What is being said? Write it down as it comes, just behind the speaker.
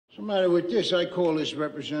What's the matter with this? I call this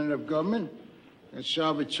representative government. It's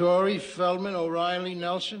Salvatore, Feldman, O'Reilly,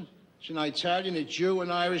 Nelson. It's an Italian, a Jew,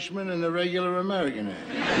 an Irishman, and a regular American.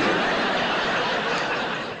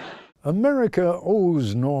 America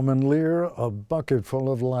owes Norman Lear a bucket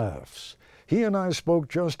full of laughs. He and I spoke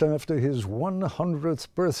just after his 100th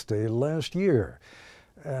birthday last year.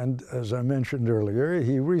 And as I mentioned earlier,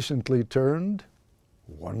 he recently turned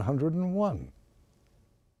 101.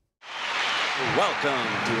 Welcome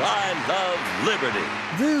to I Love Liberty.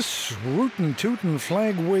 This rootin' tootin'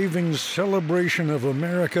 flag-waving celebration of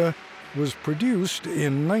America was produced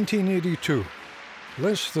in 1982,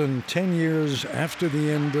 less than 10 years after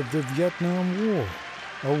the end of the Vietnam War,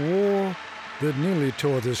 a war that nearly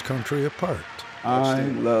tore this country apart. I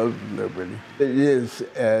love liberty. It is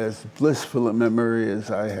as blissful a memory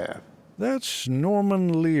as I have. That's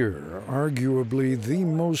Norman Lear, arguably the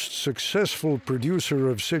most successful producer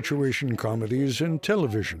of situation comedies in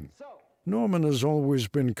television. Norman has always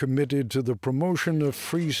been committed to the promotion of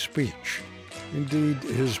free speech. Indeed,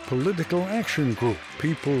 his political action group,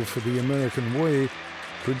 People for the American Way,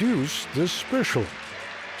 produced this special.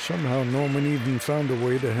 Somehow Norman even found a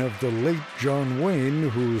way to have the late John Wayne,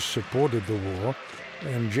 who supported the war,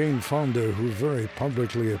 and Jane Fonda, who very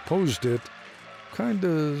publicly opposed it,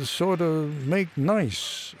 sort of make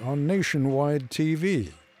nice on nationwide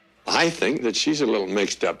TV. I think that she's a little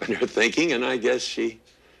mixed up in her thinking, and I guess she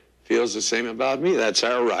feels the same about me. That's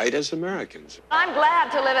our right as Americans. I'm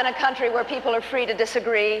glad to live in a country where people are free to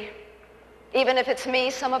disagree, even if it's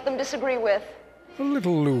me some of them disagree with. A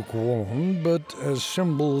little lukewarm, but as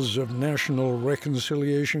symbols of national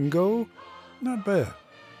reconciliation go, not bad.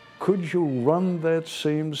 Could you run that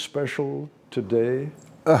same special today?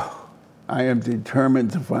 Oh, I am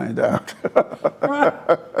determined to find out.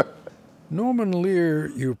 Norman Lear,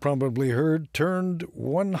 you probably heard, turned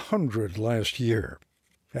 100 last year.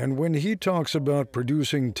 And when he talks about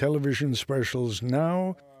producing television specials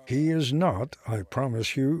now, he is not, I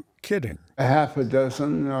promise you, kidding. A half a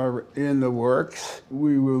dozen are in the works.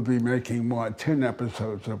 We will be making more 10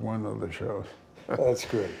 episodes of one of the shows. That's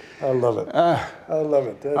great. I love it. I love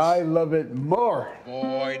it. I love it more.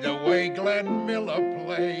 Boy, the way Glenn Miller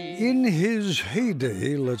played. In his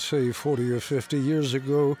heyday, let's say 40 or 50 years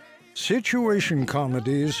ago, situation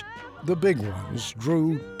comedies, the big ones,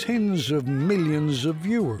 drew tens of millions of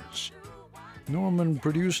viewers. Norman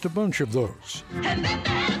produced a bunch of those.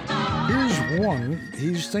 Here's one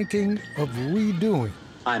he's thinking of redoing.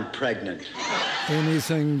 I'm pregnant.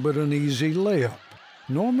 Anything but an easy layup.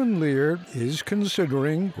 Norman Lear is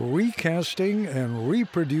considering recasting and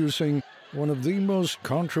reproducing one of the most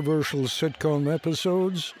controversial sitcom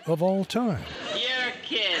episodes of all time. You're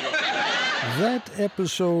kidding. That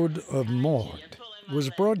episode of Maude was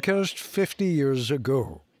broadcast 50 years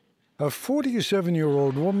ago. A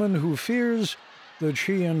 47-year-old woman who fears that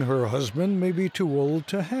she and her husband may be too old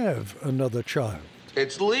to have another child.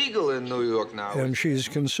 It's legal in New York now. And she's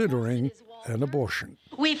considering an abortion.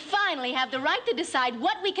 We finally have the right to decide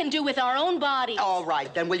what we can do with our own bodies. All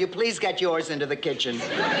right, then will you please get yours into the kitchen?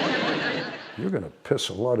 You're going to piss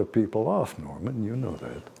a lot of people off, Norman. You know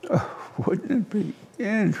that. Wouldn't it be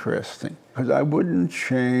interesting? Because I wouldn't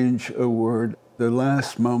change a word. The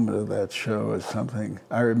last moment of that show is something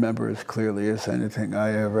I remember as clearly as anything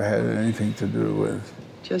I ever had anything to do with.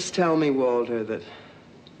 Just tell me, Walter, that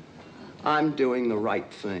I'm doing the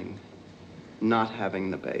right thing, not having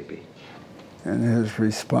the baby. And his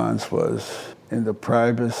response was, in the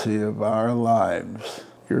privacy of our lives,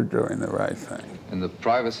 you're doing the right thing. In the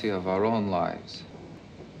privacy of our own lives,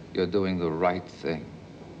 you're doing the right thing.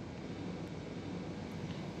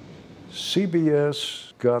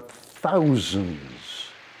 CBS got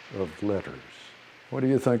thousands of letters. What do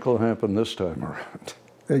you think will happen this time around?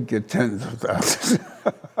 They get tens of thousands.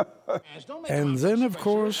 And then, of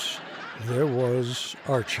course, there was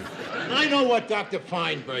Archie. I know what Dr.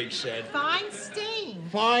 Feinberg said.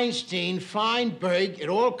 Feinstein, Feinberg, it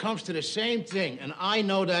all comes to the same thing, and I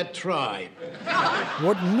know that tribe.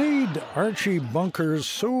 What made Archie Bunker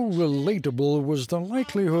so relatable was the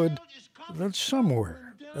likelihood that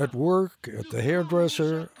somewhere, at work, at the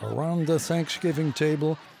hairdresser, around the Thanksgiving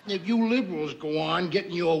table, if you liberals go on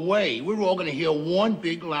getting your way, we're all going to hear one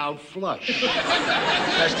big loud flush.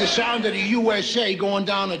 That's the sound of the USA going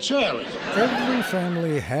down the toilet. Every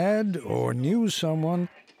family had or knew someone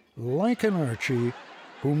like an Archie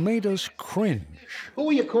who made us cringe. Who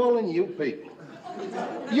are you calling you people?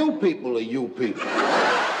 You people are you people.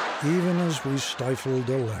 Even as we stifled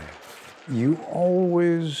a laugh. You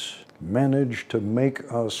always managed to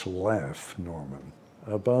make us laugh, Norman,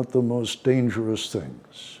 about the most dangerous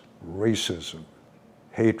things: racism,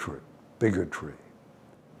 hatred, bigotry.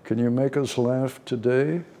 Can you make us laugh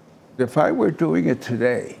today? If I were doing it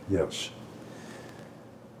today, yes,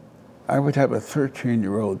 I would have a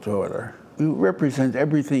 13-year-old daughter who represents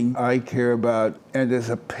everything I care about and is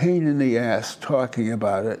a pain in the ass talking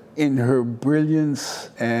about it in her brilliance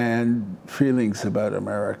and feelings about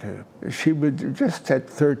America. She would just at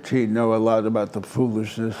 13 know a lot about the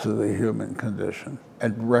foolishness of the human condition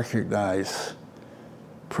and recognize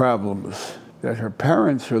problems that her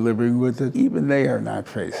parents are living with that even they are not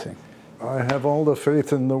facing. I have all the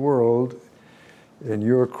faith in the world in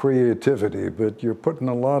your creativity, but you're putting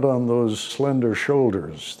a lot on those slender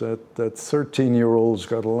shoulders. That 13-year-old's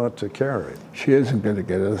got a lot to carry. She isn't going to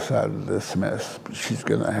get us out of this mess, but she's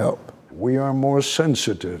going to help. We are more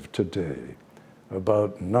sensitive today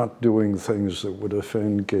about not doing things that would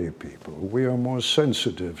offend gay people. We are more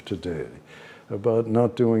sensitive today about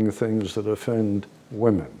not doing things that offend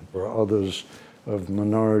women or others of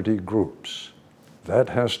minority groups. That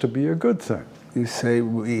has to be a good thing. You say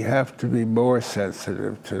we have to be more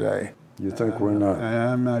sensitive today. You think we're not?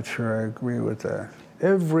 I'm not sure I agree with that.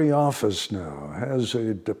 Every office now has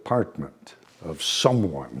a department of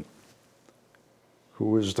someone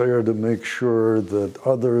who is there to make sure that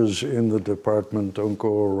others in the department don't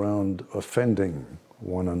go around offending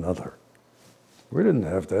one another. We didn't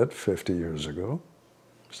have that 50 years ago.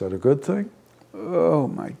 Is that a good thing? Oh,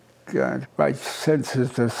 my God. My sense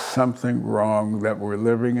is there's something wrong, that we're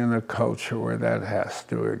living in a culture where that has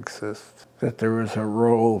to exist. That there is a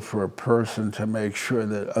role for a person to make sure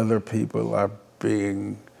that other people are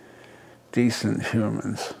being decent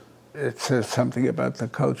humans. It says something about the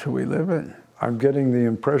culture we live in. I'm getting the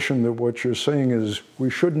impression that what you're saying is we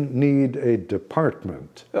shouldn't need a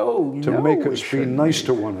department to make us be nice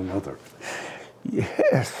to one another.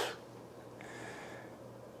 Yes.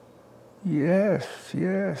 Yes,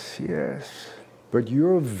 yes, yes. But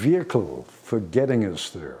your vehicle for getting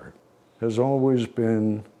us there has always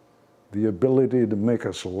been the ability to make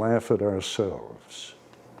us laugh at ourselves.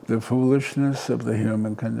 The foolishness of the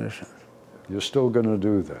human condition. You're still going to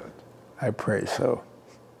do that? I pray so.